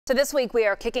So this week we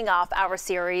are kicking off our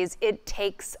series, It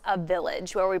Takes a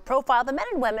Village, where we profile the men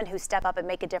and women who step up and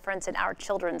make a difference in our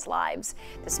children's lives.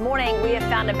 This morning we have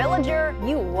found a villager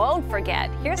you won't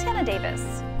forget. Here's Hannah Davis.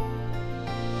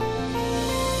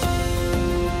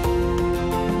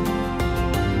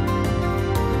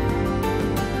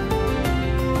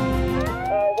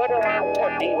 What around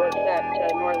Putney was that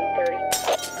northern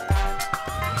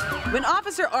 30? When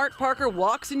Officer Art Parker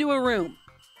walks into a room,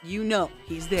 you know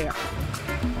he's there.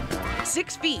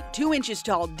 6 feet, 2 inches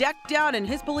tall, decked out in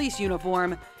his police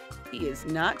uniform, he is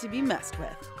not to be messed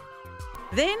with.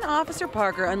 Then Officer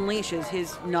Parker unleashes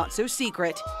his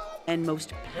not-so-secret and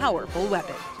most powerful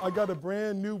weapon. I got a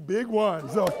brand new big one,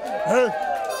 so hey.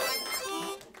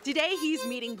 Today he's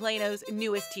meeting Plano's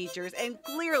newest teachers, and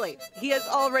clearly he has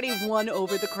already won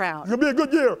over the crowd. It's gonna be a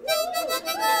good year.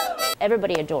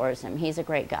 Everybody adores him. He's a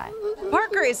great guy.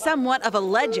 Parker is somewhat of a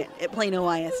legend at Plano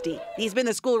ISD. He's been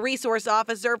the school resource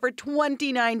officer for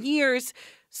 29 years.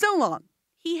 So long,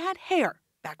 he had hair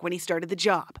back when he started the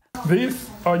job. These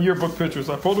are yearbook pictures.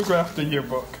 I photographed the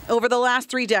yearbook. Over the last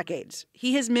 3 decades,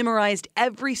 he has memorized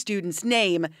every student's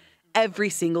name every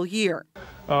single year.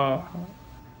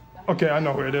 Okay, I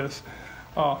know who it is.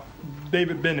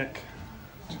 David Bennick.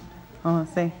 Oh,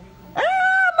 see.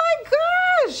 Oh my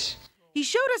gosh! He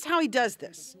showed us how he does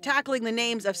this, tackling the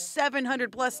names of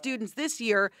 700 plus students this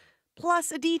year,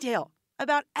 plus a detail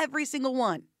about every single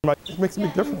one. It makes a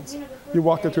big difference. You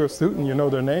walk into a student, you know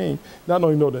their name. Not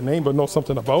only know their name, but know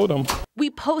something about them. We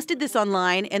posted this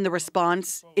online, and the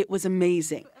response, it was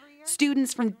amazing.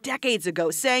 Students from decades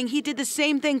ago saying he did the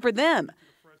same thing for them.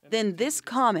 Then this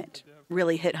comment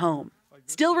really hit home.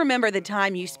 Still remember the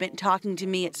time you spent talking to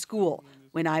me at school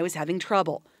when I was having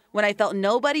trouble, when I felt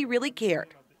nobody really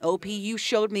cared. OP, you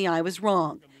showed me I was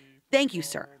wrong. Thank you,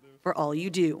 sir, for all you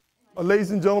do.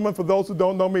 Ladies and gentlemen, for those who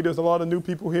don't know me, there's a lot of new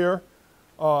people here.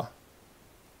 I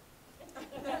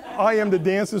am the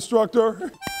dance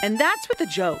instructor. And that's what the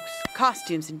jokes,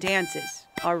 costumes, and dances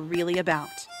are really about.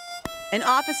 An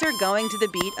officer going to the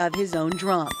beat of his own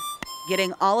drum,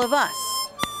 getting all of us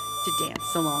to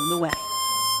dance along the way.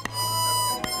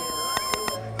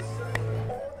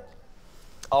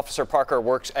 Officer Parker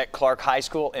works at Clark High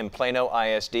School in Plano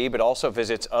ISD, but also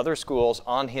visits other schools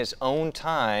on his own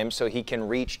time so he can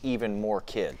reach even more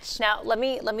kids. Now, let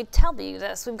me tell you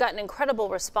this. We've got an incredible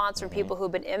response from people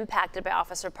who've been impacted by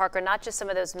Officer Parker, not just some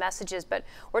of those messages, but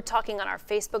we're talking on our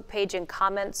Facebook page and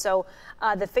comments. So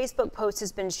the Facebook post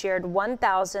has been shared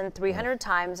 1,300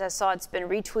 times. I saw it's been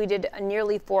retweeted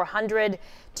nearly 400.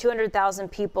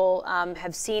 200,000 people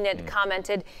have seen it,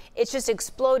 commented. It's just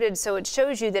exploded, so it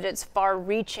shows you that it's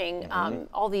far-reaching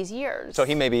all these years. So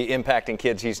he may be impacting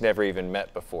kids he's never even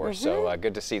met before. So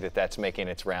good to see that that's making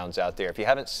its rounds out there. If you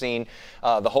haven't seen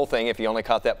the whole thing, if you only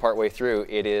caught that part way through,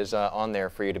 it is on there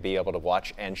for you to be able to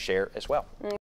watch and share as well.